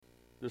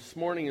This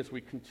morning, as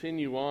we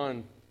continue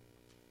on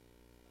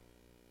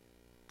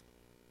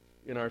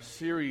in our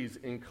series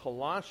in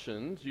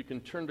Colossians, you can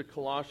turn to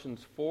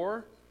Colossians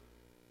 4,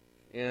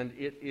 and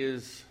it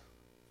is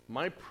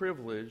my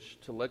privilege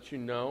to let you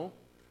know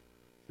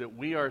that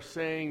we are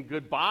saying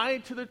goodbye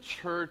to the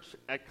church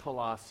at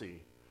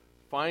Colossae.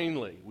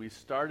 Finally, we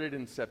started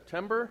in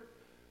September.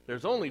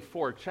 There's only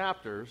 4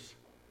 chapters,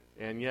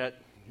 and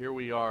yet here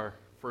we are,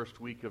 first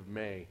week of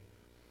May.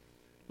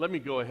 Let me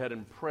go ahead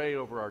and pray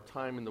over our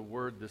time in the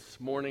Word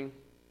this morning,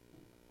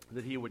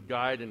 that He would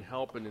guide and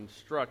help and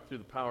instruct through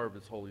the power of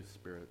His Holy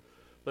Spirit.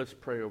 Let's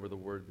pray over the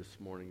Word this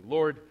morning.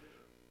 Lord,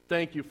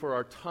 thank you for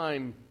our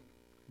time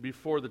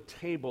before the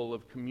table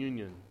of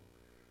communion.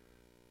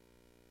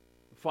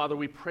 Father,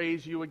 we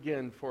praise you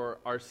again for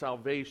our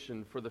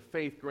salvation, for the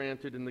faith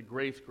granted and the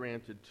grace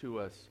granted to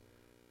us.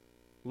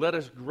 Let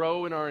us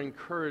grow in our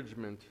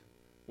encouragement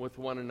with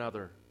one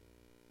another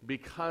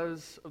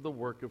because of the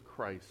work of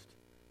Christ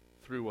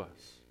through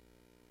us.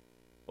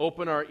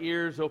 Open our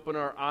ears, open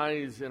our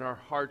eyes and our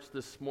hearts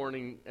this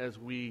morning as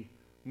we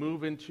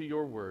move into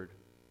your word.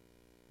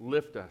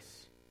 Lift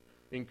us,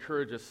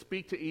 encourage us,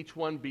 speak to each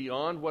one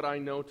beyond what I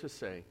know to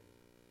say.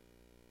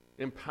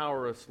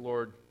 Empower us,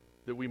 Lord,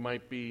 that we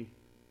might be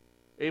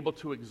able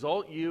to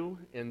exalt you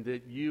and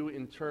that you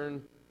in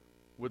turn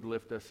would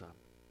lift us up.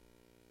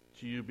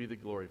 To you be the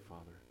glory,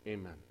 Father.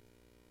 Amen.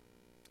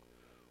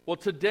 Well,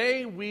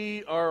 today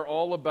we are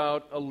all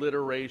about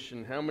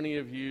alliteration. How many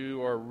of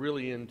you are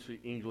really into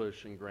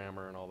English and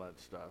grammar and all that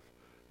stuff?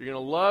 You're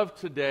going to love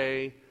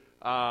today.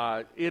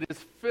 It is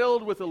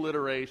filled with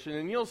alliteration,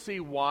 and you'll see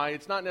why.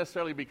 It's not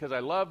necessarily because I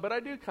love, but I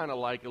do kind of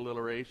like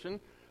alliteration.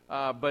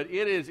 But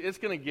it's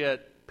going to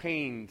get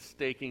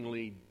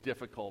painstakingly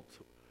difficult.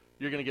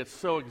 You're going to get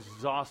so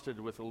exhausted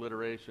with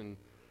alliteration.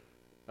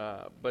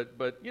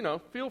 But you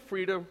know, feel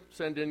free to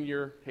send in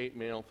your hate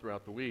mail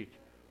throughout the week.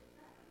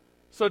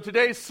 So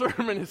today's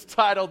sermon is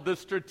titled, The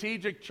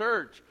Strategic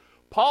Church.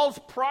 Paul's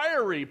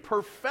Priory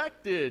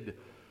Perfected.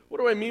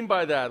 What do I mean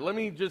by that? Let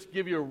me just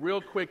give you a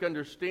real quick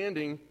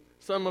understanding.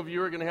 Some of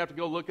you are going to have to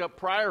go look up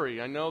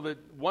priory. I know that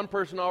one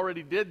person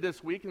already did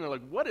this week, and they're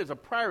like, what is a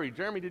priory?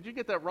 Jeremy, did you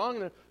get that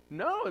wrong?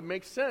 No, it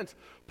makes sense.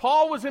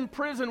 Paul was in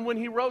prison when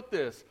he wrote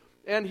this,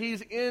 and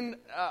he's in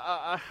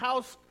a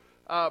house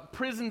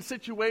prison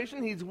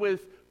situation. He's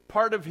with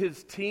part of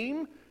his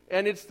team,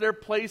 and it's their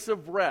place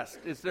of rest.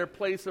 It's their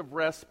place of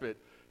respite.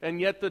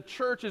 And yet the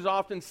church is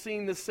often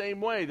seen the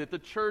same way, that the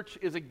church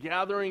is a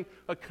gathering,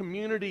 a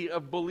community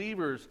of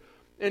believers.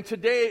 And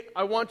today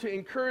I want to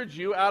encourage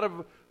you out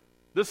of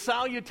the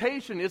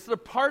salutation. It's the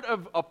part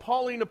of a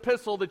Pauline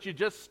epistle that you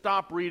just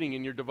stop reading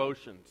in your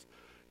devotions.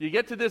 You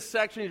get to this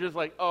section, you're just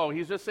like, oh,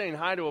 he's just saying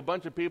hi to a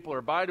bunch of people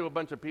or bye to a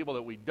bunch of people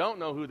that we don't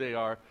know who they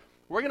are.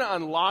 We're going to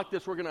unlock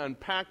this, we're going to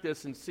unpack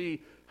this and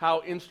see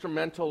how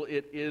instrumental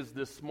it is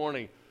this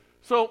morning.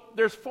 So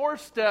there's 4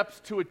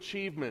 steps to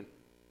achievement,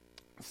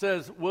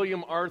 says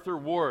William Arthur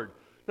Ward.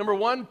 Number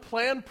 1,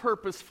 plan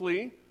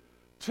purposefully.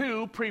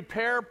 2,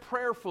 prepare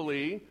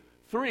prayerfully.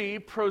 3,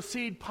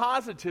 proceed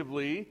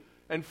positively.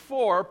 And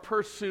 4,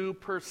 pursue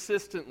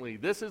persistently.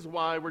 This is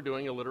why we're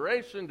doing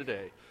alliteration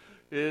today.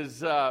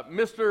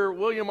 Mr.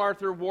 William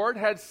Arthur Ward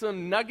had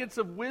some nuggets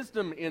of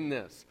wisdom in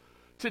this.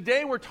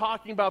 Today we're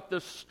talking about the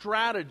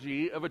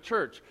strategy of a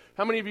church.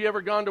 How many of you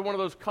ever gone to one of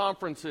those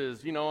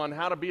conferences, you know, on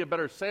how to be a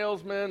better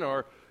salesman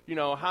or, you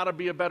know, how to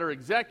be a better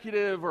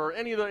executive or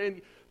any of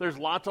the, there's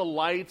lots of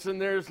lights and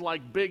there's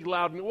like big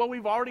loud, well,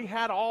 we've already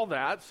had all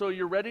that, so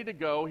you're ready to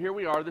go. Here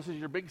we are. This is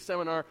your big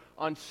seminar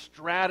on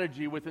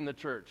strategy within the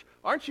church.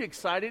 Aren't you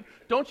excited?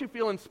 Don't you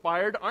feel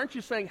inspired? Aren't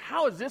you saying,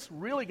 how is this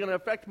really going to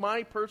affect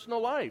my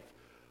personal life?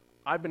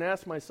 I've been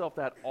asking myself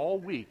that all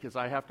week as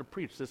I have to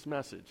preach this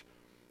message.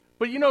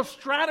 But you know,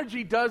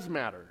 strategy does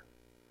matter.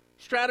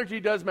 Strategy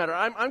does matter.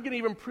 I'm going to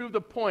even prove the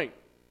point.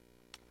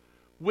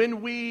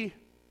 When we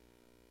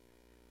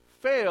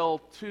fail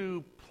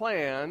to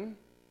plan,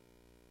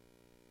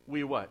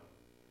 we what?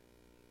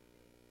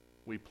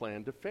 We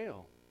plan to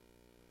fail.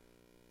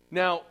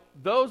 Now,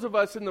 those of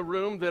us in the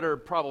room that are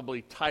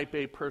probably type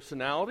A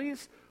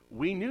personalities,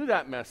 we knew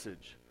that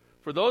message.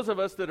 For those of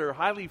us that are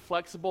highly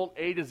flexible,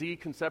 A to Z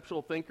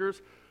conceptual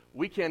thinkers,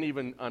 we can't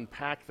even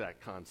unpack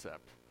that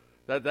concept.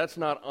 That's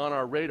not on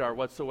our radar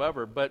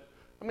whatsoever. But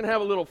I'm going to have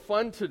a little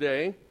fun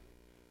today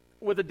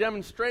with a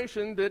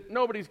demonstration that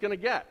nobody's going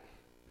to get,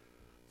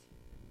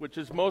 which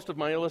is most of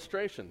my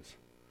illustrations.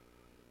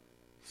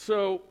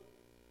 So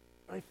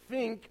I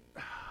think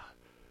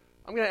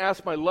I'm going to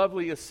ask my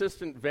lovely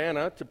assistant,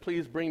 Vanna, to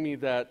please bring me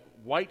that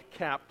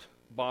white-capped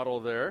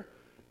bottle there.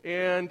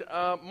 And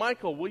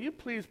Michael, will you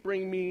please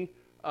bring me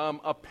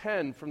a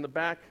pen from the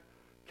back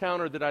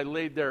counter that I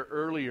laid there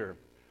earlier?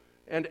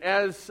 And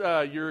as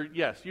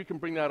you can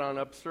bring that on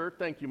up, sir.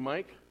 Thank you,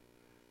 Mike.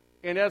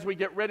 And as we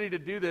get ready to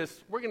do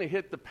this, we're going to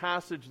hit the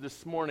passage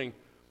this morning.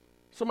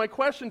 So my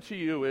question to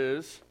you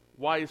is,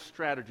 why is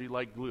strategy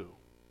like glue?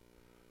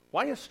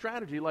 Why is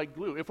strategy like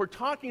glue? If we're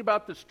talking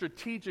about the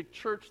strategic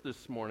church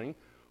this morning,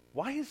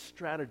 why is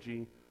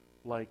strategy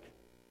like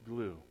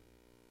glue?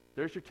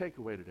 There's your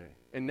takeaway today.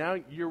 And now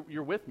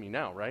you're with me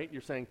now, right?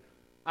 You're saying,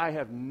 I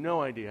have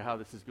no idea how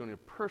this is going to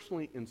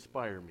personally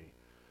inspire me.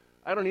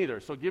 I don't either.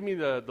 So give me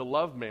the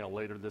love mail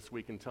later this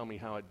week and tell me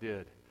how it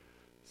did.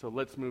 So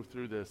let's move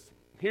through this.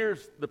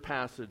 Here's the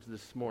passage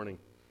this morning.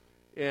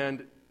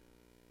 And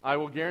I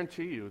will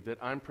guarantee you that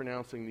I'm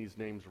pronouncing these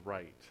names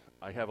right.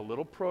 I have a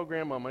little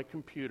program on my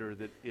computer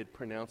that it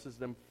pronounces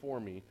them for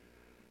me.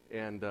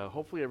 And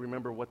hopefully I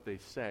remember what they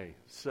say.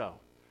 So,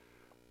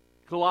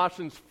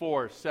 Colossians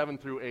 4, 7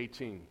 through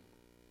 18.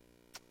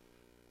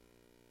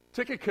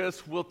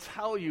 Tychicus will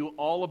tell you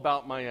all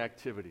about my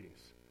activities.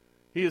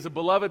 He is a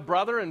beloved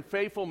brother and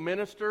faithful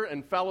minister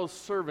and fellow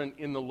servant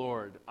in the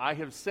Lord. I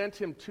have sent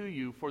him to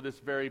you for this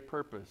very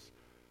purpose,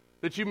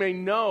 that you may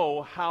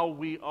know how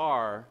we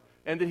are,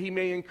 and that he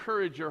may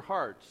encourage your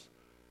hearts.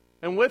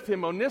 And with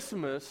him,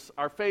 Onesimus,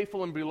 our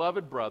faithful and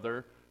beloved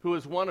brother, who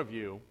is one of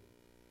you,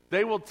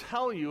 they will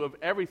tell you of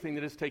everything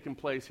that has taken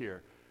place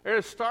here.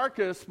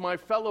 Aristarchus, my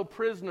fellow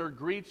prisoner,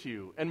 greets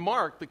you, and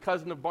Mark, the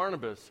cousin of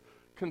Barnabas,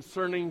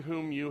 concerning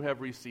whom you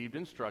have received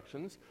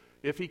instructions.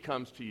 If he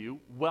comes to you,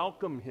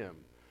 welcome him.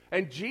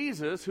 And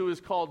Jesus, who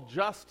is called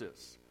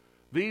Justus.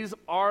 These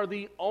are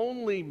the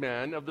only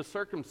men of the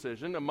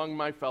circumcision among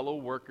my fellow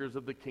workers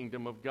of the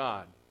kingdom of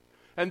God.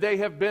 And they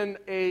have been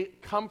a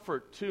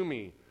comfort to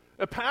me.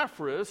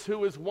 Epaphras,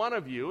 who is one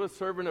of you, a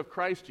servant of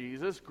Christ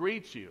Jesus,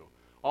 greets you,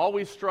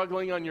 always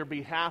struggling on your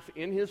behalf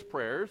in his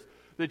prayers,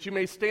 that you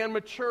may stand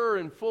mature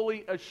and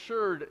fully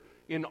assured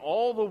in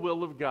all the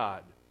will of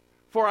God.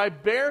 For I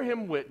bear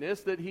him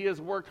witness that he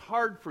has worked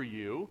hard for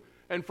you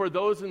and for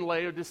those in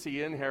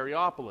Laodicea and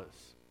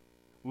Hierapolis.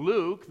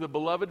 Luke, the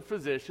beloved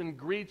physician,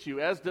 greets you,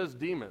 as does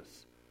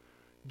Demas.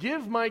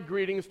 Give my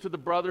greetings to the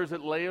brothers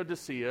at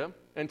Laodicea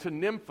and to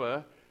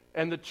Nympha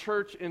and the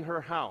church in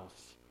her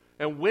house.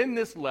 And when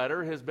this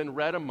letter has been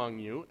read among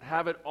you,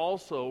 have it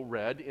also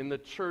read in the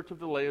church of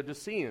the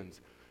Laodiceans.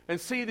 And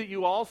see that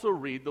you also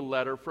read the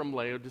letter from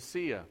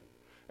Laodicea.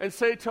 And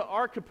say to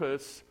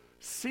Archippus,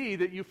 see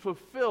that you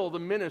fulfill the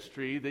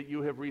ministry that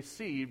you have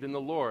received in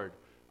the Lord.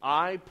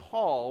 I,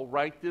 Paul,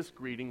 write this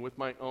greeting with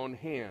my own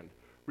hand.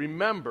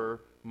 Remember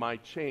my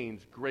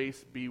chains.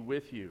 Grace be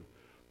with you.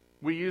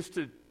 We used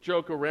to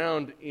joke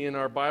around in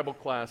our Bible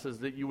classes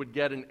that you would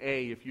get an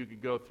A if you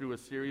could go through a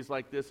series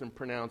like this and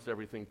pronounce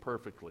everything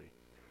perfectly.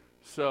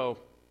 So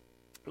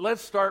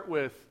let's start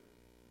with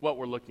what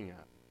we're looking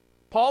at.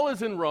 Paul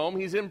is in Rome,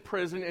 he's in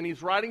prison, and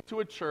he's writing to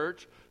a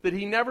church that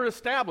he never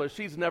established.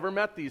 He's never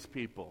met these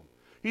people.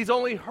 He's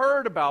only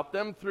heard about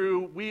them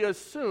through, we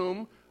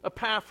assume,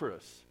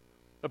 Epaphras.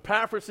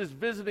 Epaphras is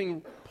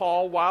visiting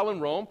Paul while in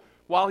Rome.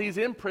 While he's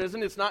in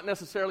prison, it's not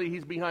necessarily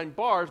he's behind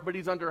bars, but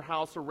he's under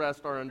house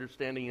arrest, our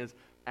understanding is,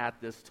 at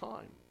this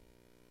time.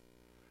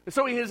 And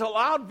so he has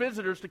allowed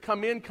visitors to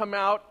come in, come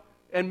out,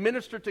 and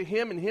minister to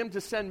him, and him to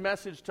send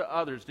message to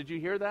others. Did you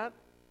hear that?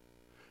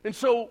 And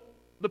so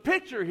the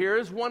picture here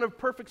is one of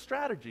perfect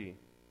strategy.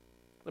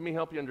 Let me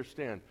help you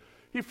understand.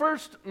 He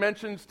first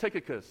mentions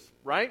Tychicus,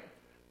 right?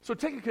 So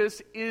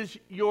Tychicus is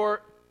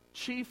your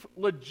chief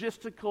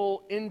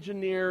logistical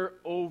engineer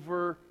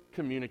over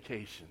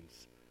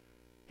communications.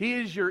 He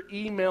is your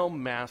email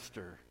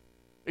master,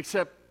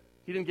 except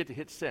he didn't get to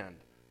hit send.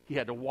 He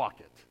had to walk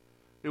it.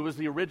 It was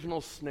the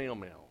original snail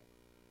mail,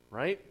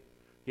 right?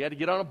 He had to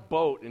get on a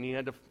boat and he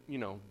had to,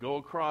 go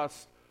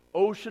across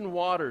ocean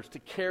waters to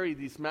carry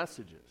these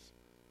messages.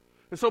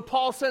 And so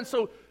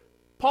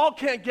Paul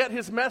can't get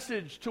his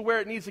message to where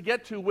it needs to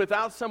get to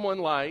without someone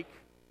like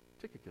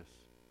Tychicus.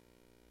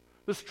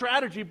 The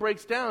strategy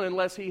breaks down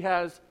unless he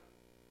has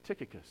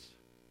Tychicus.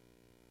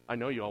 I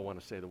know you all want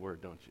to say the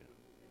word, don't you?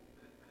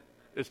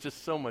 It's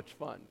just so much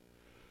fun.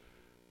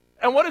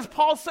 And what does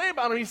Paul say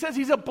about him? He says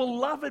he's a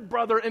beloved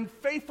brother and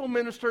faithful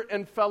minister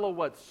and fellow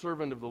what?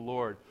 Servant of the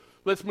Lord.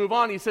 Let's move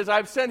on. He says,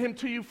 I've sent him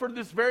to you for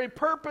this very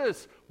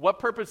purpose. What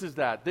purpose is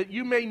that? That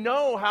you may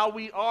know how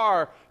we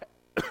are,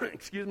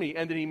 excuse me,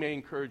 and that he may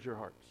encourage your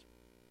hearts.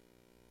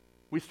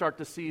 We start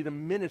to see the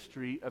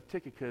ministry of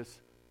Tychicus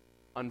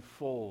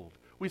unfold.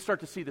 We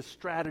start to see the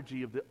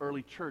strategy of the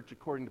early church,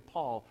 according to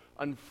Paul,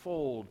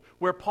 unfold.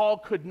 Where Paul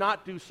could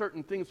not do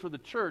certain things for the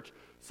church,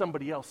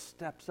 somebody else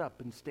steps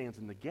up and stands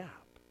in the gap.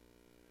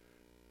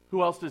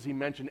 Who else does he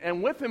mention?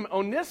 And with him,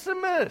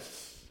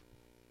 Onesimus.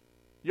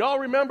 Y'all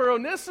remember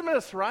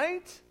Onesimus,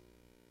 right?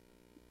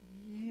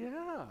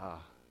 Yeah.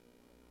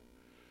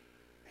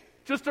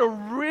 Just a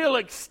real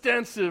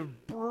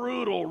extensive,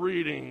 brutal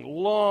reading,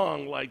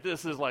 long, like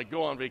this is like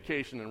go on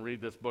vacation and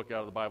read this book out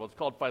of the Bible. It's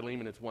called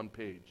Philemon, it's one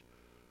page.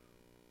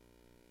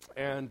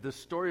 And the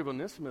story of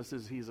Onesimus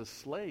is he's a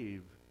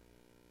slave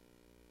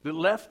that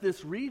left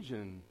this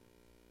region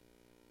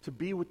to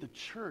be with the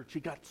church. He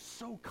got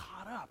so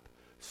caught up,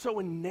 so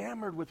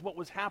enamored with what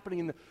was happening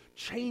and the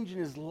change in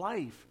his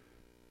life.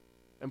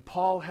 And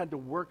Paul had to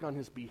work on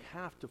his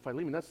behalf to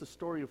Philemon. That's the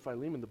story of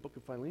Philemon, the book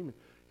of Philemon.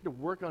 He had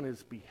to work on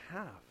his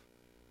behalf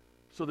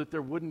so that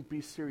there wouldn't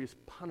be serious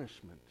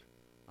punishment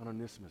on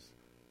Onesimus.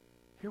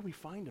 Here we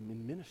find him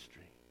in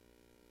ministry,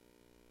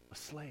 a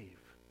slave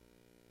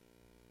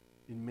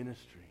in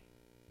ministry.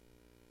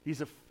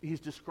 He's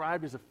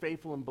described as a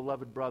faithful and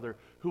beloved brother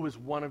who is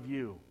one of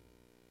you.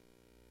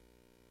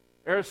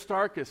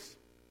 Aristarchus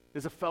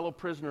is a fellow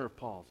prisoner of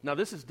Paul's. Now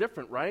this is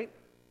different, right?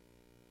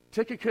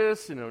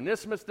 Tychicus and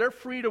Onesimus, they're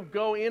free to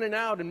go in and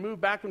out and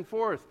move back and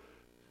forth.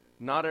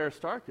 Not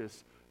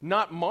Aristarchus.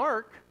 Not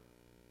Mark.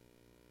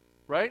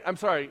 Right? I'm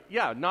sorry.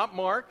 Yeah, not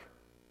Mark.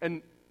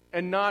 And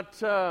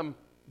not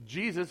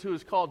Jesus, who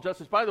is called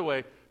Justus. By the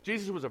way,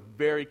 Jesus was a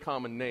very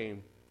common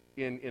name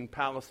in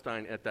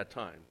Palestine at that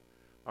time.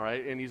 All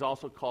right? And he's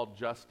also called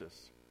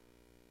Justus.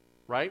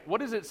 Right?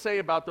 What does it say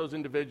about those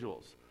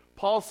individuals?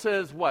 Paul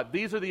says what?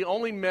 These are the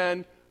only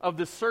men of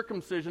the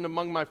circumcision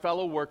among my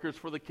fellow workers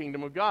for the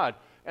kingdom of God,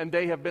 and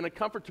they have been a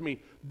comfort to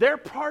me. They're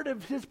part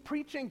of his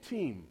preaching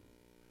team.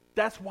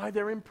 That's why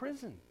they're in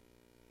prison.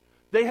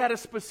 They had a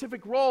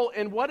specific role,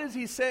 and what is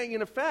he saying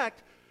in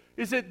effect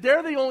is that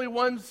they're the only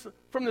ones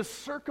from the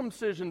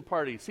circumcision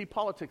party. See,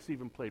 politics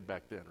even played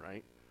back then,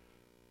 right?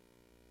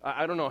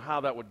 I don't know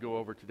how that would go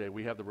over today.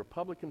 We have the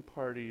Republican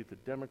Party, the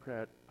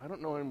Democrat. I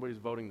don't know anybody's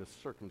voting the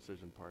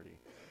circumcision party,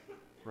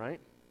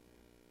 right?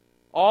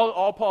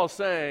 All Paul's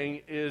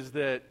saying is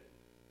that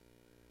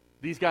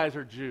these guys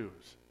are Jews.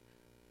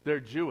 They're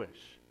Jewish.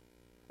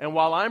 And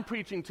while I'm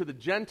preaching to the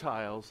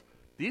Gentiles,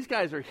 these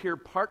guys are here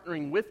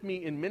partnering with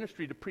me in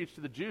ministry to preach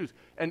to the Jews.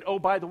 And oh,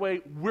 by the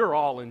way, we're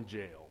all in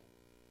jail.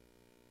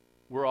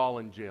 We're all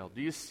in jail.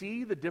 Do you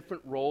see the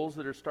different roles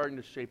that are starting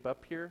to shape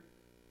up here?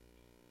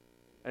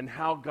 And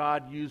how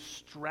God used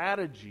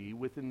strategy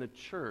within the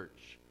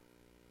church.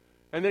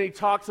 And then he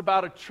talks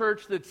about a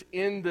church that's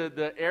in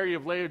the area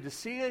of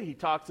Laodicea. He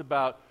talks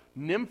about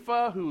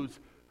Nympha,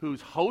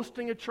 who's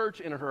hosting a church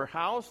in her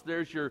house.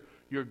 There's your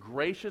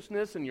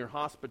graciousness and your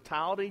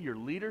hospitality, your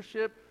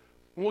leadership.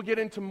 And we'll get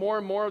into more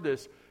and more of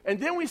this. And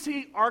then we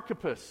see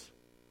Archippus.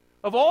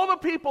 Of all the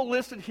people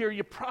listed here,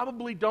 you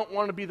probably don't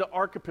want to be the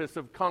Archippus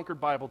of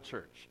Concord Bible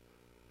Church.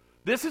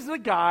 This is the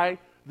guy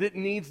that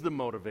needs the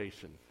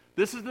motivation.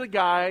 This is the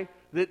guy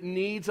that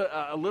needs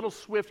a little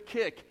swift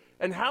kick.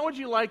 And how would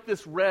you like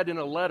this read in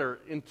a letter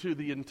into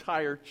the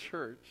entire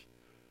church?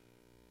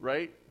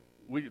 Right?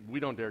 We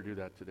don't dare do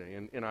that today,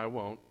 and I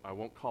won't. I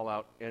won't call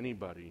out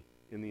anybody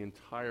in the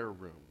entire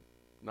room.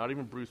 Not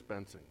even Bruce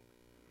Benson.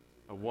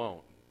 I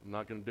won't. I'm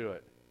not going to do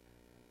it.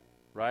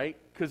 Right?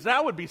 Because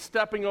that would be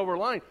stepping over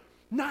line.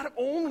 Not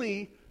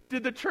only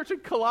did the church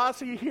at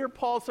Colossae hear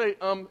Paul say,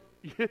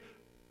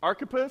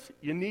 Archippus,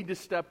 you need to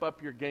step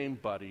up your game,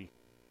 buddy.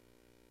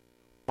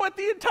 But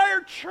the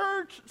entire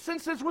church,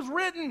 since this was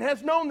written,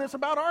 has known this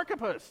about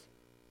Archippus.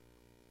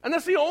 And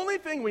that's the only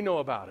thing we know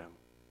about him.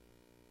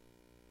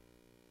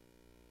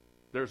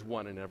 There's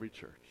one in every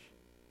church.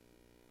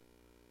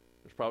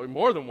 There's probably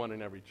more than one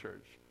in every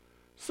church.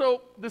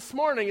 So this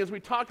morning, as we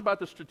talk about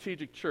the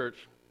strategic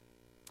church,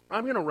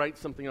 I'm going to write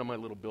something on my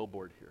little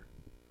billboard here.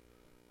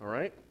 All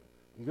right?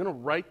 I'm going to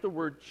write the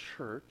word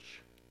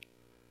church.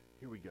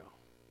 Here we go.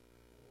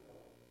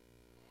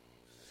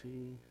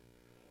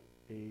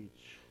 C-H-U-R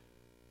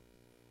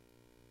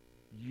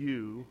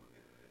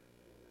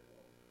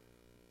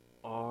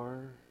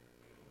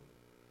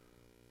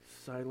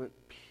silent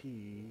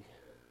P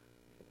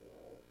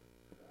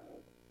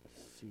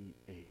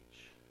C-H.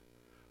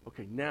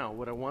 Okay, now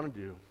what I want to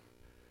do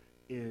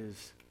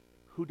is,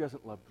 who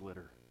doesn't love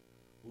glitter?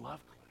 Love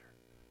glitter.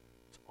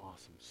 It's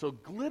awesome. So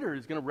glitter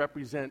is going to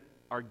represent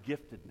our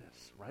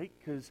giftedness, right?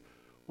 Because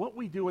what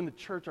we do in the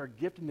church, our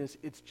giftedness,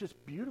 it's just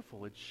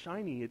beautiful. It's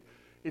shiny.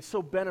 It's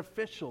so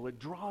beneficial. It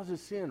draws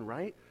us in,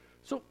 right?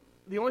 So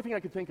the only thing I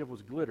could think of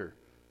was glitter.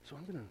 So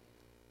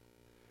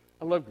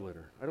I love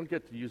glitter. I don't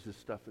get to use this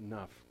stuff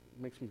enough.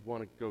 It makes me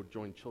want to go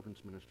join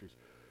children's ministries.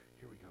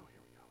 Here we go.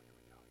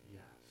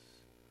 Yes.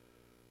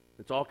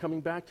 It's all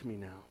coming back to me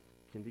now.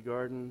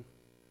 Kindergarten,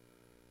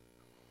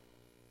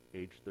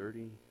 age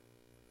 30,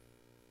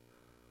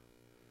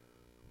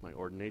 my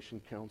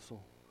ordination council.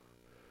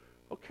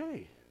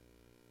 Okay,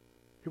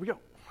 here we go.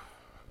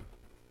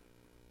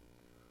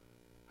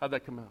 How'd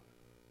that come out?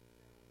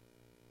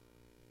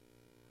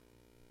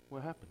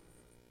 What happened?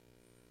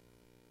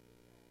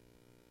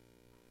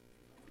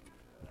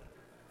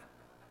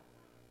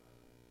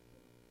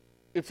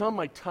 It's on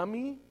my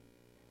tummy?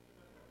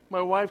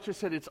 My wife just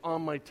said it's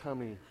on my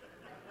tummy.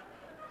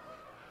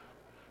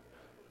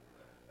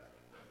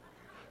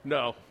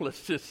 No,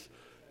 let's just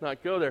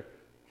not go there.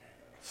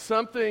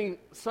 Something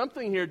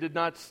here did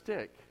not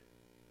stick.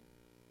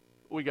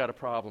 We got a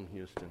problem,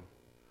 Houston.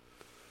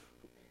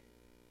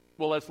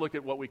 Well, let's look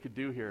at what we could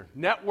do here.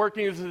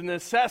 Networking is a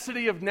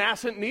necessity of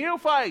nascent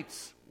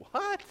neophytes.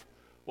 What?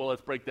 Well,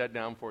 let's break that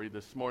down for you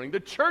this morning. The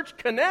church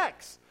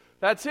connects.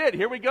 That's it.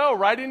 Here we go.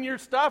 Write in your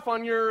stuff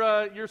on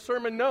your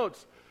sermon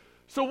notes.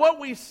 So what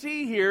we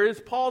see here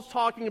is Paul's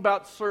talking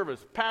about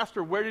service.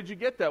 Pastor, where did you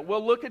get that?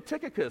 Well, look at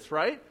Tychicus,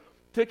 right?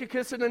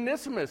 Tychicus and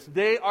Onesimus,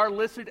 they are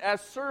listed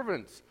as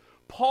servants.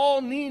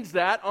 Paul needs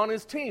that on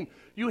his team.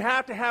 You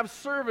have to have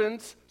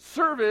service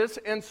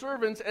and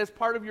servants as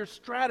part of your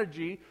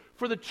strategy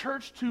for the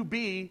church to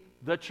be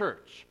the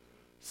church.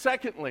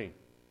 Secondly,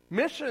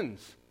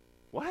 missions.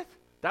 What?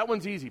 That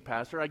one's easy,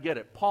 Pastor. I get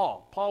it.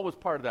 Paul was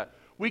part of that.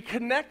 We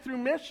connect through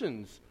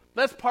missions.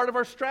 That's part of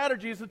our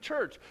strategy as a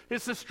church.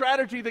 It's the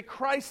strategy that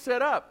Christ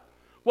set up.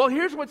 Well,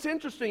 here's what's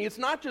interesting. It's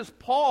not just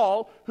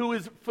Paul who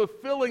is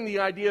fulfilling the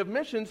idea of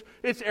missions.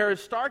 It's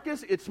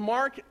Aristarchus, it's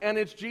Mark, and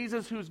it's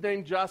Jesus who's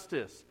named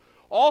Justus.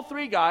 All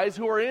three guys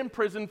who are in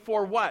prison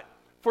for what?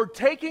 For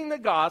taking the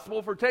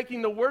gospel, for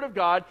taking the word of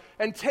God,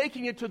 and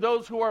taking it to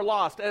those who are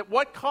lost. At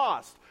what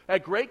cost?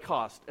 At great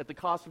cost. At the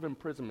cost of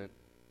imprisonment.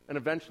 And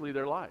eventually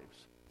their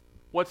lives.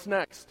 What's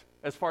next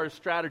as far as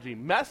strategy?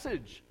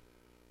 Message.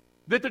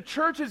 That the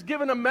church is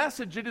given a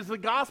message. It is the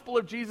gospel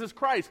of Jesus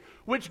Christ,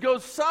 which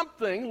goes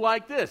something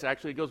like this.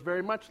 Actually, it goes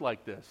very much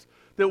like this.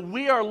 That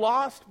we are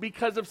lost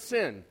because of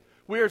sin.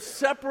 We are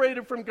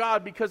separated from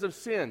God because of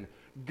sin.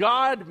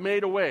 God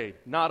made a way,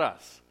 not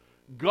us.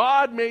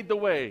 God made the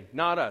way,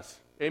 not us.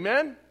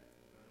 Amen?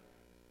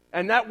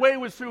 And that way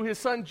was through his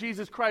son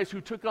Jesus Christ,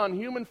 who took on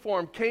human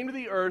form, came to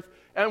the earth,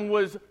 and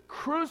was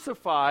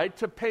crucified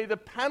to pay the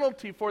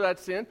penalty for that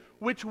sin,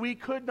 which we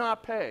could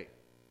not pay.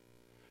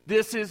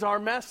 This is our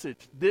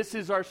message. This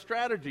is our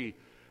strategy.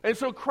 And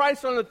so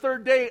Christ on the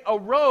third day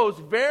arose,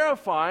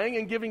 verifying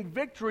and giving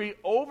victory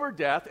over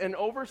death and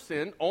over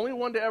sin, only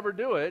one to ever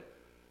do it.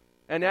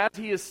 And as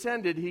he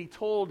ascended, he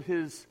told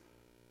his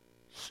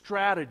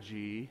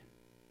strategy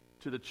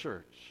to the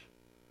church.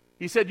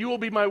 He said, "You will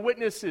be my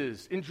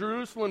witnesses in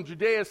Jerusalem,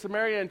 Judea,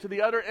 Samaria, and to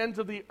the other ends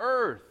of the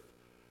earth."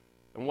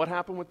 And what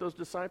happened with those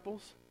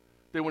disciples?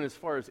 They went as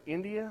far as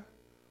India,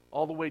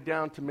 all the way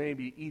down to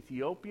maybe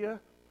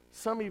Ethiopia.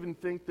 Some even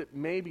think that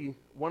maybe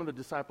one of the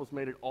disciples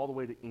made it all the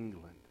way to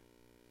England.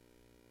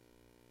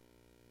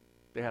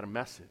 They had a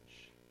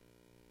message.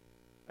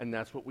 And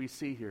that's what we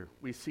see here.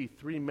 We see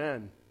three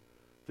men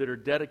that are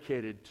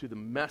dedicated to the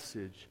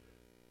message.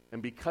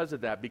 And because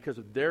of that, because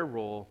of their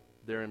role,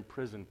 they're in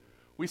prison.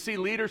 We see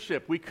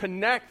leadership. We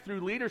connect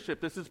through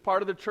leadership. This is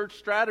part of the church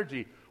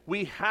strategy.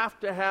 We have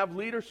to have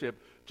leadership.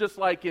 Just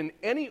like in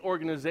any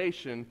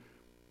organization,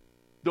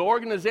 the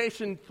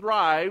organization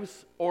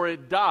thrives or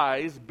it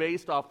dies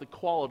based off the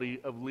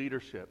quality of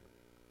leadership.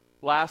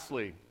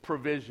 Lastly,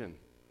 provision.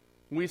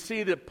 We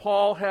see that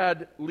Paul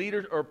had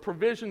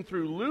provision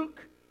through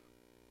Luke.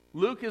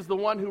 Luke is the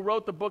one who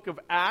wrote the book of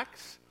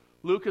Acts.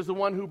 Luke is the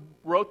one who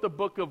wrote the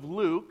book of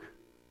Luke.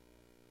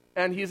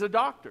 And he's a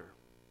doctor.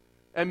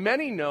 And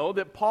many know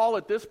that Paul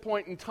at this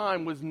point in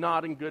time was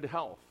not in good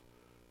health.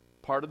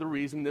 Part of the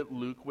reason that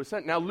Luke was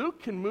sent. Now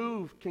Luke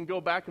can go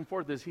back and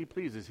forth as he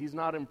pleases. He's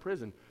not in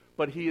prison,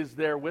 but he is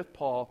there with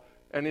Paul,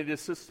 and it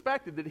is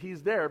suspected that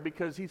he's there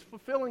because he's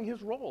fulfilling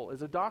his role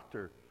as a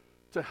doctor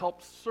to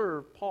help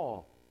serve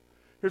Paul.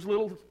 Here's a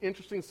little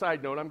interesting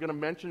side note. I'm going to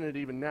mention it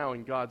even now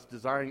in God's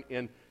design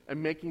and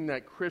making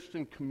that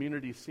Christian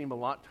community seem a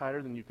lot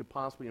tighter than you could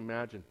possibly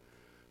imagine.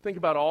 Think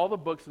about all the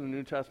books in the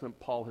New Testament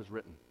Paul has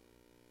written.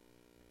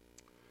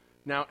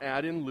 Now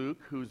add in Luke,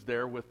 who's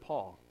there with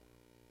Paul.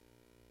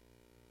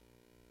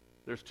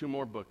 There's 2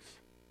 more books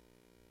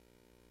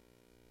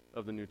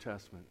of the New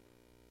Testament.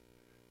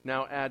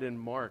 Now add in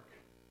Mark,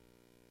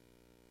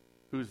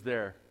 who's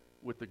there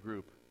with the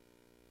group,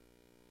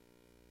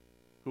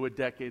 who a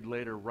decade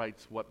later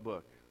writes what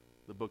book?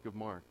 The book of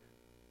Mark.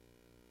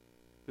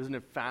 Isn't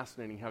it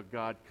fascinating how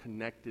God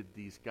connected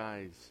these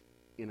guys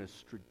in a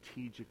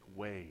strategic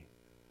way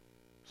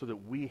so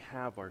that we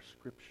have our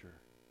scripture?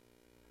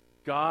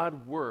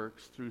 God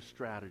works through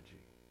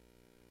strategy.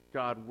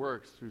 God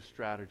works through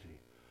strategy.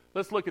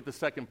 Let's look at the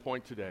second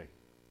point today.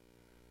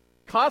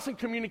 Constant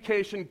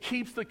communication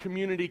keeps the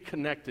community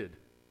connected.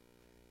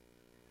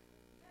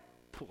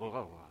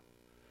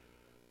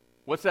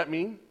 What's that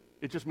mean?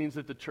 It just means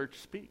that the church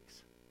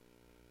speaks.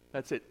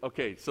 That's it.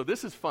 Okay, so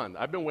this is fun.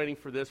 I've been waiting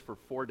for this for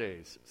 4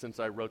 days since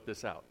I wrote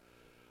this out.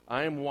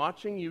 I am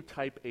watching you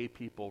type A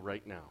people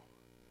right now.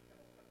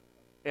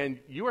 And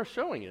you are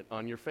showing it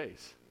on your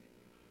face.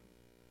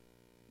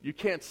 You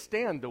can't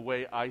stand the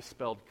way I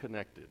spelled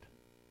connected.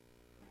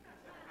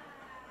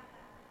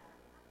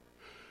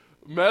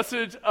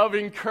 Message of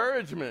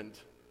encouragement.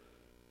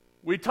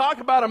 We talk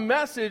about a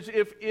message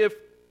if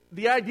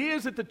the idea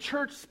is that the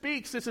church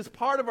speaks. This is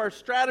part of our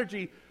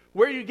strategy.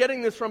 Where are you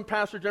getting this from,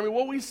 Pastor Jeremy?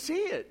 Well, we see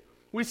it.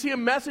 We see a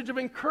message of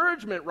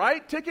encouragement,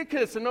 right?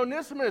 Tychicus and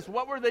Onesimus,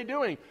 what were they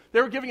doing?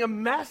 They were giving a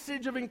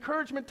message of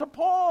encouragement to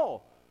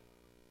Paul.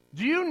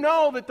 Do you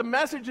know that the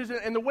messages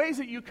and the ways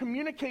that you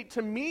communicate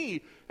to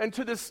me and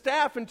to the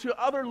staff and to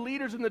other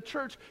leaders in the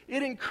church,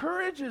 it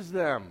encourages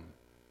them.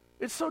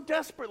 It's so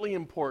desperately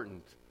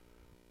important.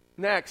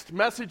 Next,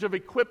 message of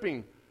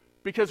equipping,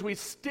 because we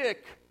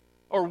stick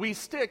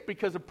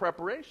because of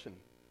preparation.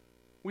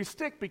 We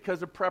stick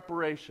because of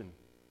preparation.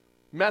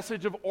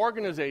 Message of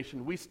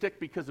organization, we stick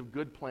because of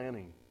good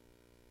planning.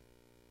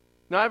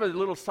 Now I have a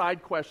little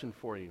side question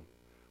for you.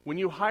 When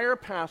you hire a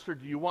pastor,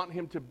 do you want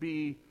him to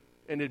be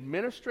an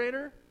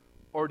administrator,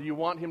 or do you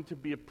want him to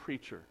be a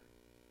preacher?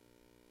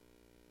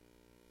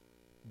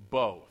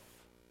 Both.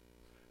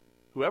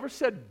 Whoever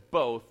said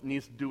both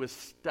needs to do a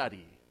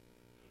study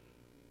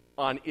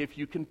on if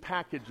you can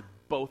package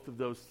both of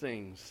those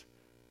things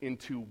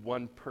into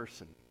one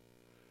person.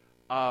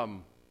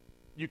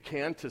 You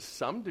can to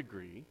some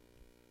degree.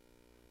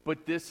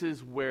 But this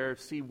is where,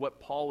 see, what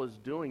Paul is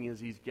doing is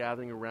he's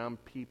gathering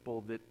around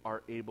people that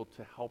are able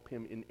to help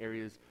him in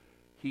areas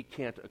he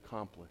can't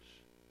accomplish.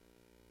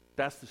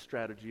 That's the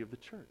strategy of the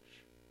church.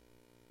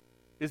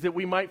 Is that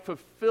we might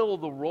fulfill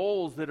the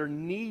roles that are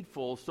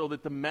needful so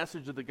that the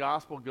message of the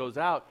gospel goes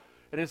out.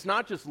 And it's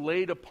not just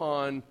laid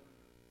upon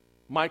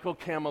Michael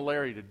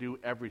Camilleri to do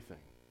everything,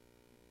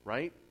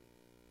 right?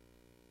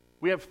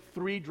 We have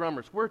 3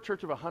 drummers. We're a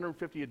church of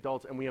 150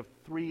 adults, and we have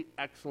 3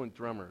 excellent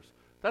drummers.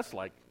 That's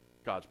like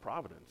God's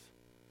providence.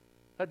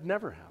 That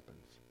never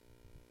happens.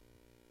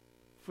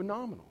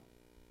 Phenomenal.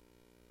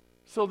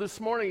 So this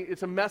morning,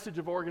 it's a message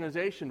of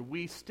organization.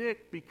 We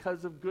stick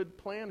because of good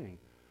planning.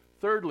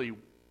 Thirdly,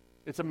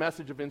 it's a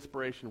message of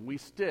inspiration. We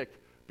stick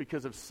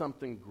because of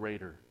something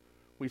greater.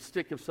 We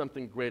stick of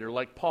something greater,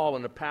 like Paul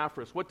and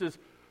Epaphras. What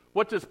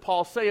does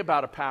Paul say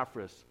about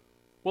Epaphras?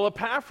 Well,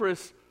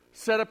 Epaphras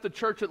set up the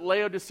church at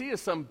Laodicea,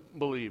 some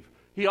believe.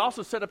 He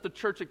also set up the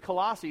church at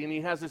Colossae, and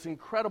he has this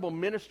incredible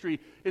ministry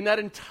in that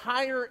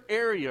entire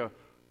area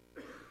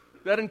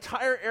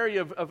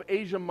of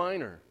Asia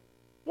Minor.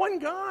 One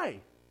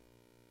guy.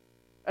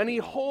 And he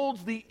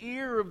holds the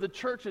ear of the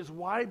churches.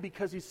 Why?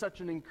 Because he's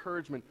such an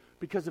encouragement,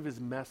 because of his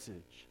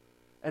message.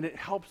 And it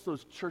helps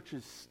those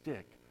churches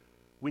stick.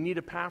 We need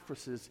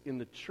Epaphras in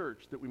the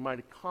church that we might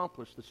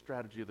accomplish the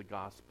strategy of the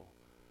gospel.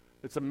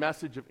 It's a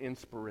message of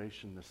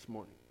inspiration this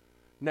morning.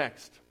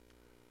 Next,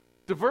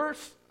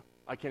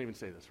 I can't even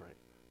say this right.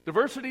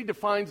 Diversity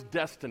defines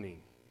destiny.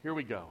 Here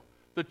we go.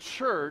 The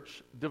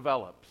church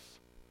develops.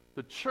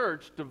 The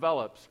church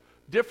develops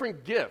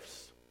different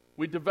gifts.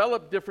 We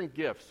develop different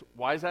gifts.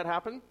 Why does that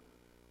happen?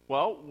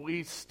 Well,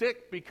 we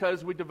stick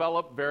because we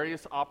develop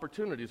various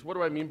opportunities. What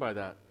do I mean by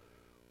that?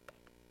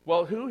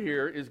 Well, who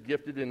here is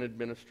gifted in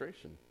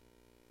administration?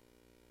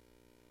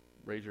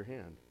 Raise your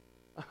hand.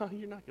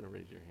 You're not going to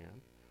raise your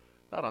hand.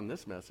 Not on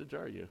this message,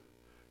 are you?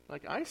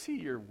 Like, I see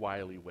your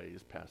wily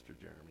ways, Pastor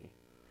Jeremy.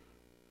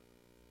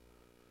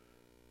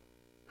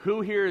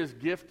 Who here is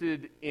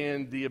gifted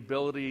in the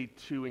ability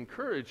to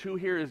encourage? Who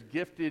here is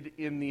gifted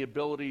in the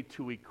ability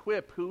to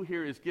equip? Who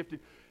here is gifted?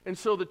 And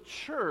so the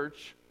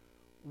church,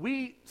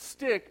 we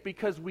stick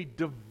because we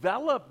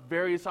develop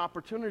various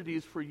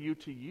opportunities for you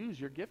to use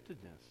your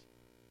giftedness.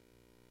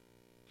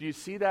 Do you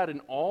see that in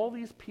all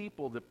these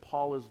people that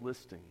Paul is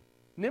listing?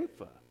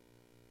 Nympha.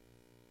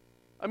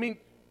 I mean,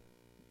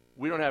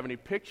 we don't have any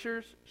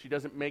pictures. She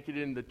doesn't make it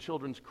in the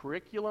children's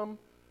curriculum.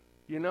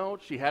 You know,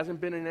 she hasn't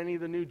been in any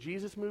of the new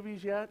Jesus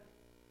movies yet.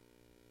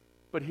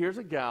 But here's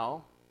a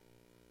gal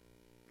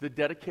that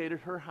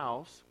dedicated her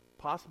house,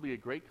 possibly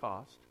at great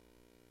cost,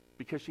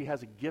 because she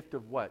has a gift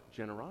of what?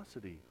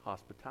 Generosity,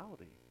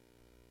 hospitality,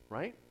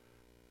 right?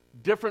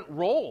 Different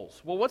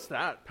roles. Well, what's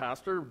that,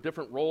 Pastor?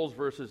 Different roles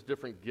versus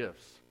different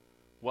gifts.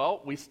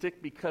 Well, we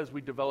stick because we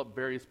develop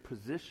various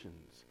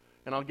positions.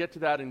 And I'll get to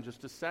that in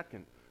just a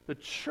second. The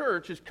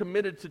church is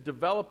committed to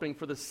developing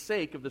for the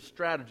sake of the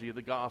strategy of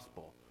the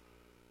gospel.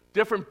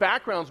 Different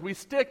backgrounds, we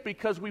stick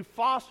because we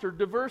foster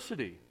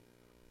diversity.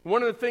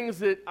 One of the things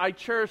that I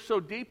cherish so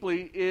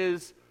deeply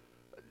is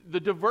the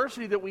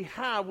diversity that we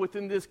have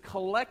within this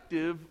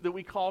collective that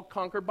we call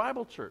Concord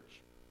Bible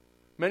Church.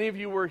 Many of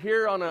you were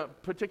here on a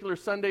particular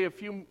Sunday a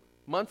few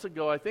months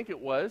ago, I think it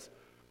was,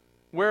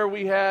 where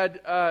we had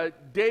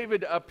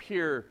David up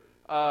here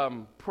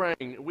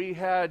praying. We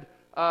had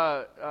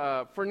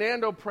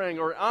Fernando praying,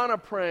 or Anna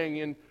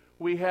praying, and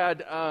we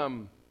had...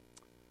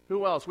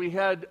 who else? We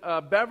had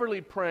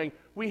Beverly praying.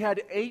 We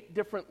had 8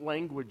 different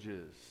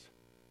languages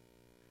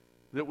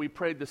that we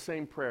prayed the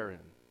same prayer in.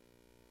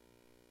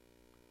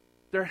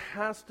 There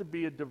has to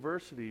be a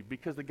diversity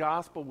because the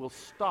gospel will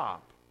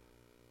stop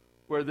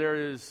where there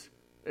is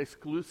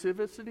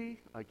exclusivity.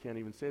 I can't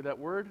even say that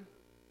word.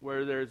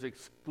 Where there is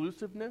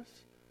exclusiveness,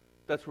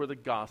 that's where the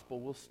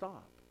gospel will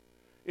stop.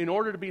 In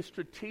order to be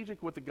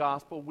strategic with the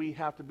gospel, we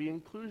have to be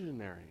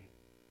inclusionary.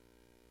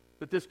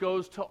 That this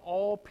goes to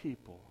all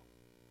people.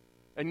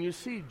 And you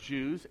see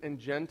Jews and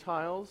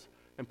Gentiles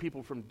and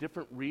people from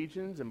different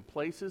regions and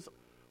places.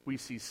 We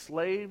see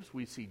slaves,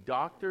 we see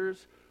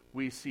doctors,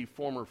 we see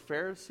former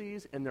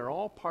Pharisees, and they're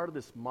all part of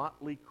this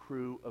motley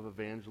crew of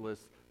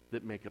evangelists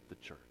that make up the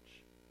church.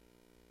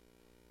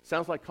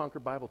 Sounds like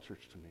Concord Bible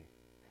Church to me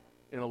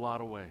in a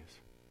lot of ways.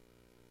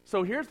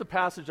 So here's the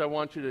passage I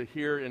want you to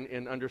hear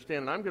and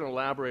understand, and I'm going to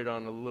elaborate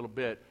on it a little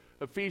bit.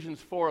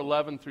 Ephesians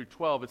 4:11 through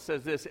 12, it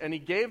says this, "And he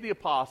gave the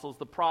apostles,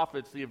 the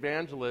prophets, the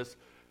evangelists,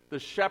 the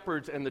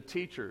shepherds, and the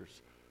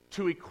teachers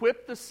to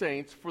equip the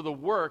saints for the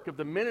work of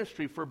the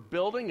ministry for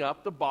building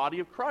up the body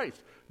of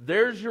Christ."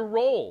 There's your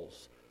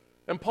roles.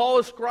 And Paul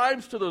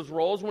ascribes to those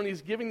roles when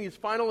he's giving these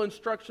final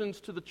instructions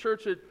to the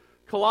church at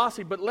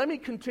Colossae. But let me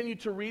continue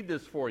to read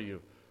this for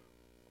you.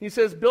 He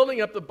says,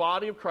 "Building up the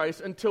body of Christ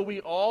until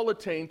we all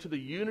attain to the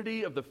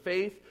unity of the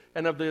faith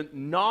and of the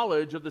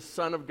knowledge of the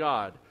Son of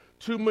God,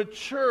 to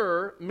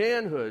mature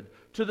manhood,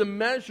 to the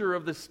measure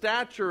of the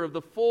stature of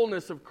the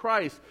fullness of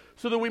Christ,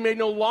 so that we may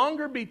no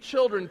longer be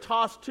children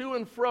tossed to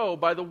and fro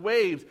by the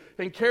waves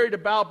and carried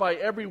about by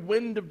every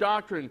wind of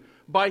doctrine,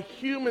 by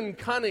human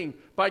cunning,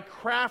 by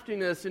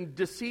craftiness and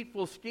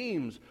deceitful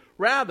schemes.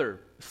 Rather,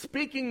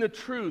 speaking the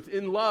truth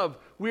in love,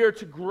 we are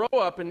to grow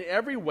up in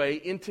every way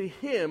into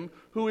Him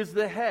who is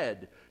the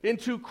head,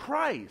 into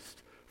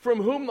Christ,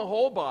 from whom the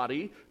whole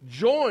body,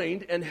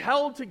 joined and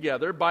held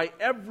together by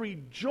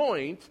every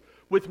joint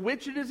with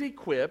which it is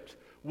equipped,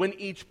 when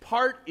each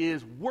part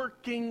is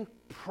working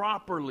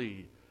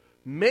properly,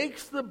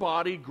 makes the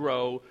body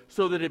grow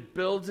so that it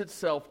builds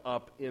itself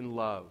up in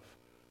love.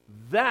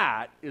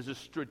 That is a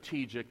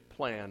strategic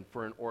plan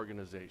for an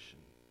organization.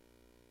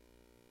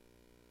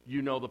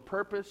 You know the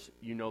purpose,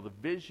 you know the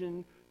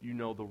vision, you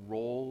know the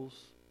roles,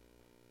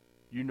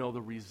 you know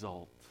the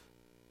result.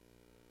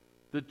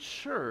 The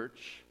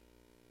church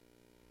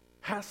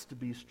has to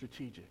be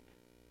strategic.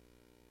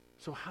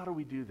 So how do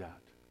we do that?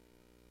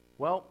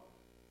 Well,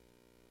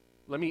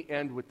 let me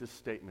end with this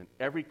statement.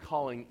 Every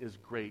calling is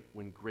great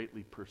when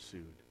greatly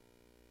pursued.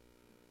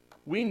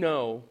 We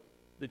know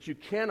that you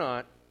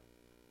cannot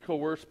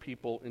coerce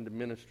people into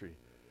ministry.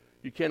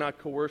 You cannot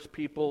coerce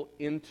people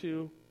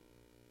into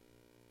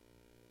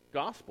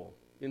gospel,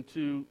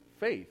 into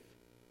faith.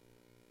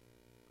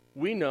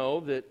 We know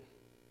that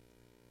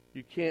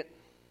you can't.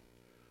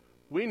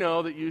 We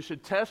know that you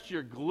should test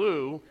your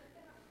glue.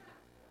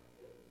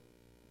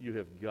 You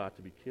have got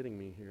to be kidding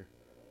me here.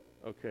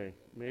 Okay,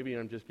 maybe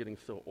I'm just getting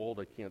so old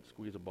I can't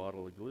squeeze a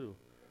bottle of glue.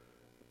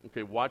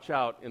 Okay, watch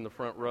out in the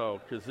front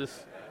row, because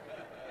this...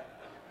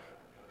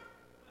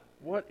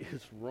 What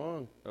is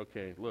wrong?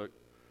 Okay, look.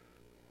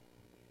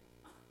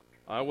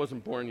 I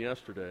wasn't born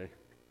yesterday.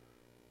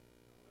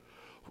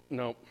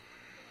 No.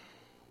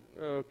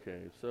 Okay,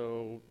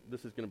 so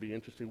this is going to be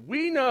interesting.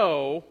 We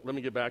know, let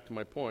me get back to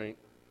my point,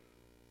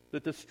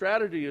 that the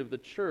strategy of the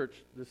church,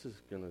 this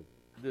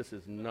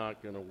is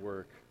not going to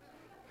work.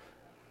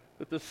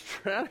 That the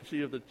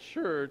strategy of the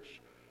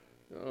church,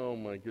 oh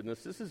my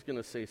goodness, this is going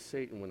to say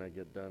Satan when I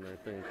get done, I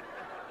think.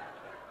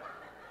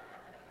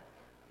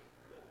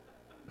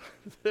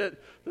 That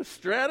the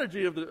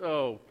strategy of the,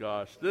 oh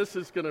gosh, this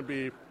is going to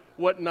be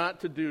what not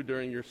to do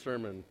during your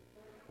sermon.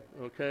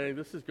 Okay,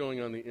 this is going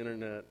on the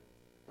internet.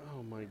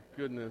 Oh my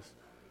goodness.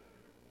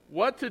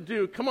 What to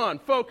do, come on,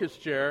 focus,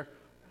 Jer.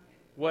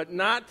 What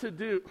not to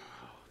do, oh,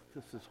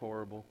 this is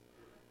horrible.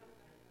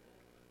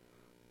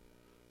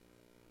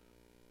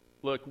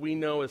 Look, we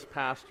know as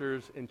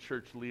pastors and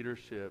church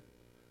leadership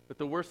that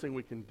the worst thing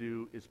we can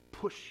do is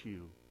push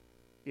you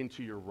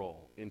into your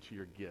role, into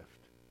your gift.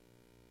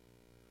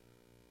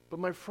 But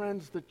my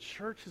friends, the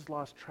church has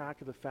lost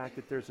track of the fact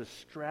that there's a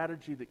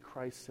strategy that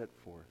Christ set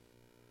forth.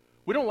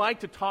 We don't like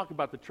to talk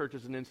about the church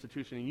as an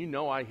institution, and you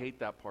know I hate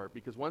that part,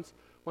 because once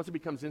it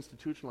becomes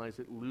institutionalized,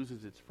 it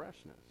loses its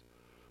freshness.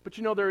 But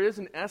you know, there is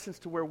an essence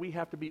to where we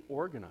have to be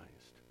organized.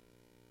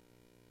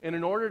 And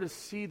in order to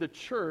see the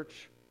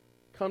church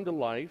come to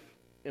life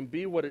and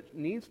be what it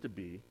needs to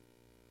be,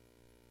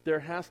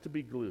 there has to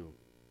be glue.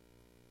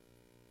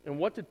 And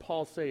what did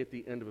Paul say at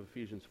the end of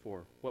Ephesians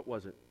 4? What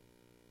was it?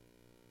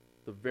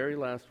 The very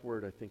last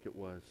word, I think it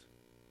was.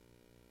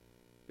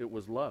 It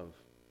was love.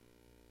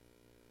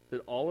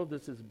 That all of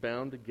this is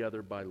bound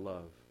together by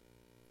love.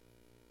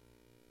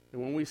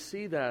 And when we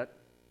see that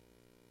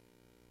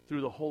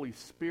through the Holy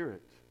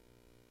Spirit,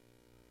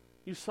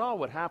 you saw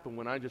what happened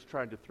when I just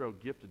tried to throw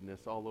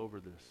giftedness all over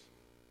this.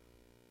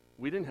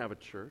 We didn't have a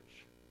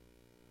church.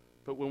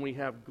 But when we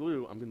have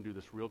glue, I'm going to do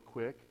this real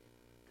quick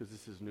because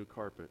this is new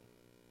carpet.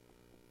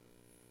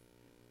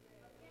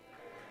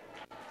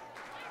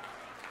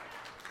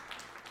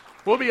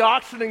 We'll be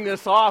auctioning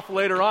this off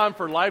later on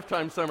for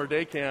Lifetime Summer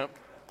Day Camp.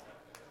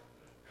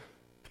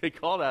 They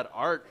call that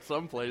art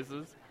some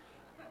places.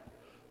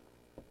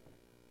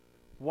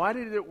 Why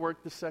did it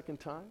work the second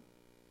time?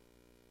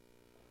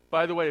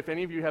 By the way, if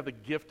any of you have the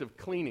gift of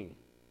cleaning,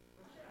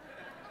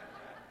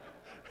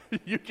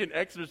 you can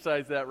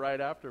exercise that right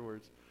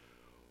afterwards.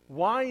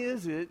 Why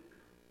is it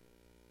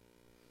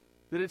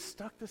that it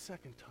stuck the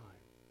second time?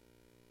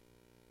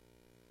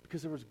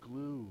 Because there was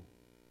glue.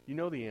 You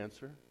know the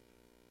answer.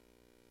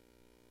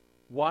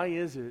 Why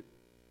is it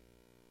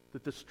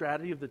that the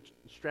strategy of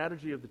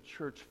the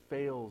church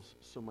fails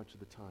so much of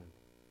the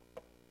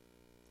time?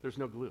 There's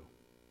no glue.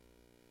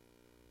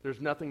 There's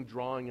nothing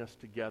drawing us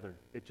together.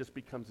 It just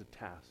becomes a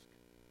task.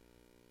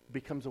 It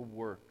becomes a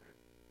work.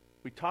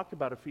 We talked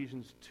about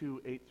Ephesians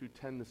 2, 8 through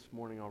 10 this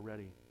morning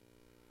already.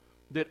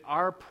 That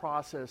our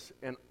process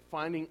and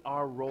finding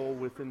our role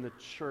within the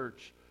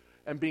church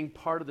and being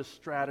part of the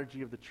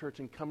strategy of the church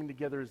and coming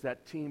together as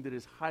that team that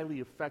is highly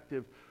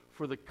effective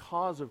for the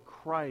cause of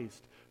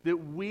Christ, that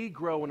we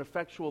grow in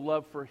effectual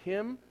love for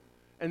Him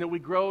and that we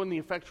grow in the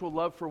effectual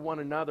love for one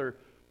another,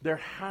 there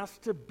has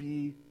to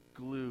be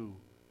glue.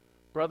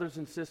 Brothers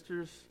and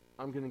sisters,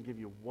 I'm going to give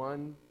you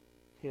one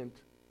hint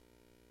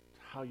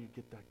to how you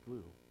get that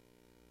glue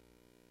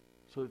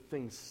so that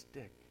things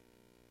stick.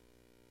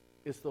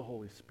 It's the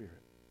Holy Spirit.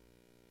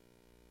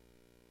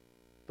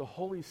 The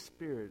Holy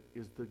Spirit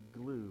is the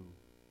glue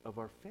of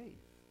our faith.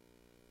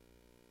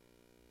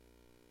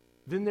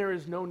 Then there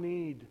is no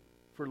need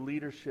for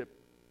leadership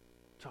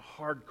to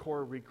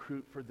hardcore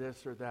recruit for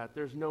this or that.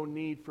 There's no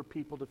need for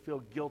people to feel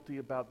guilty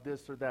about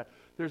this or that.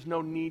 There's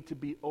no need to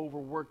be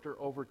overworked or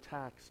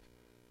overtaxed.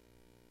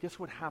 Guess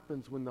what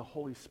happens when the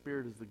Holy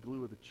Spirit is the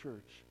glue of the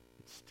church?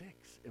 It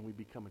sticks, and we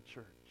become a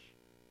church.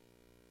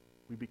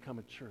 We become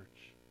a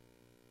church,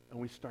 and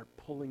we start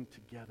pulling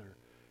together.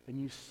 And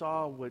you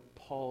saw what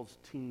Paul's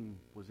team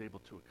was able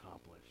to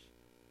accomplish.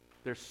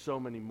 There's so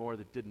many more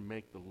that didn't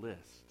make the list.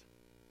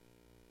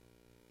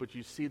 But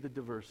you see the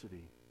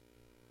diversity.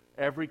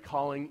 Every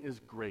calling is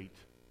great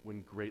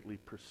when greatly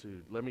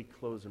pursued. Let me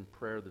close in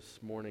prayer this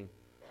morning.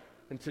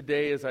 And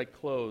today, as I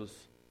close,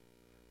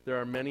 there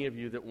are many of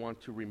you that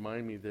want to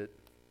remind me that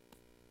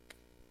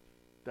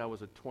that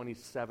was a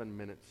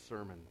 27-minute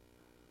sermon.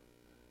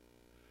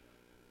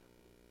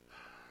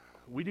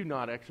 We do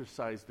not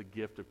exercise the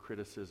gift of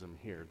criticism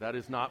here. That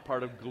is not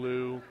part of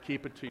glue.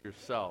 Keep it to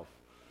yourself.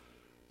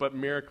 But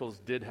miracles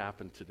did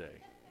happen today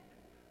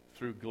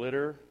through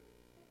glitter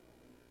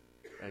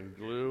and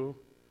glue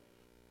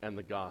and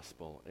the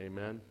gospel.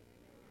 Amen?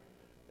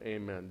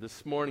 Amen.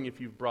 This morning, if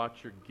you've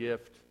brought your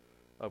gift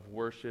of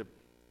worship,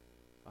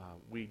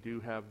 we do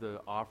have the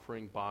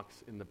offering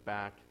box in the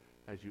back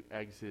as you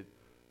exit.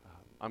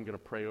 I'm going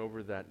to pray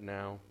over that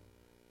now.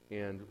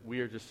 And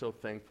we are just so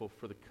thankful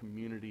for the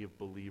community of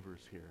believers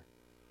here.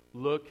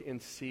 Look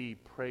and see,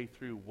 pray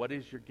through, what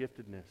is your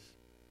giftedness?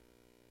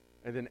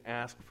 And then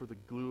ask for the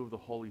glue of the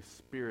Holy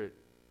Spirit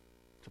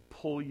to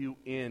pull you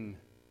in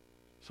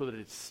so that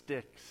it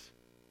sticks,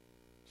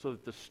 so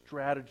that the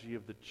strategy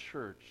of the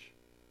church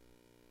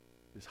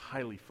is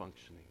highly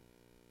functioning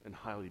and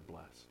highly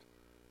blessed.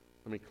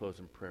 Let me close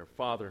in prayer.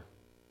 Father,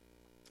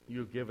 you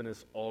have given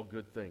us all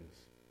good things.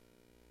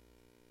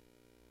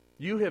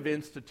 You have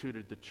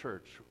instituted the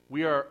church.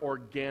 We are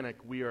organic.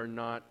 We are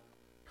not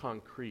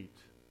concrete.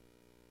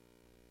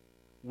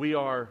 We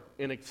are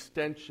an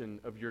extension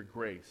of your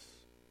grace.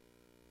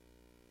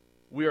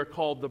 We are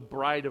called the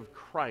bride of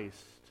Christ.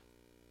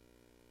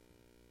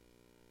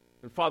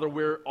 And Father,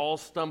 we're all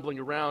stumbling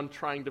around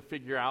trying to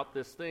figure out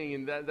this thing,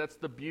 and that's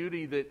the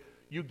beauty that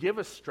you give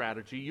us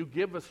strategy, you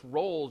give us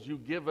roles, you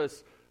give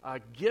us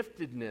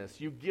giftedness,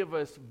 you give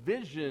us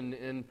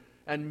vision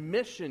and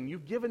mission.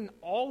 You've given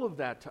all of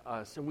that to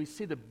us, and we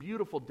see the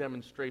beautiful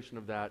demonstration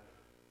of that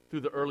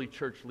through the early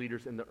church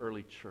leaders in the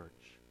early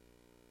church.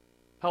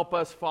 Help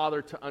us,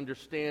 Father, to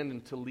understand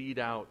and to lead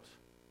out.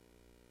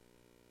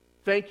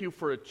 Thank you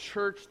for a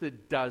church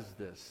that does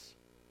this.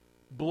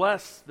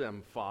 Bless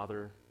them,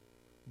 Father.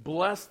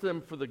 Bless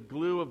them for the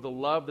glue of the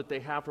love that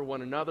they have for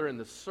one another and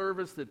the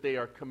service that they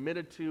are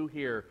committed to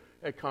here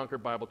at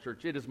Concord Bible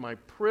Church. It is my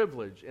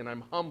privilege, and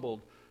I'm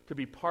humbled to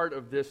be part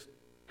of this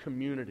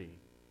community.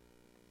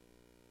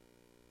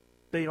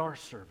 They are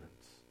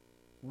servants.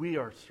 We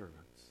are servants.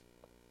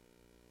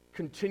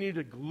 Continue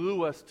to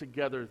glue us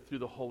together through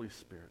the Holy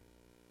Spirit.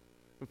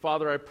 And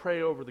Father, I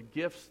pray over the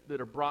gifts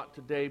that are brought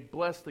today.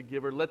 Bless the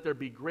giver. Let there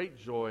be great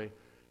joy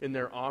in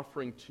their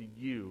offering to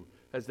you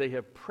as they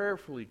have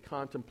prayerfully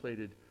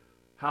contemplated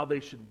how they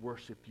should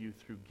worship you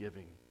through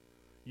giving.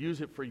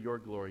 Use it for your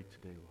glory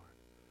today, Lord.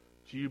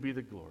 To you be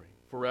the glory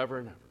forever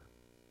and ever.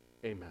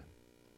 Amen.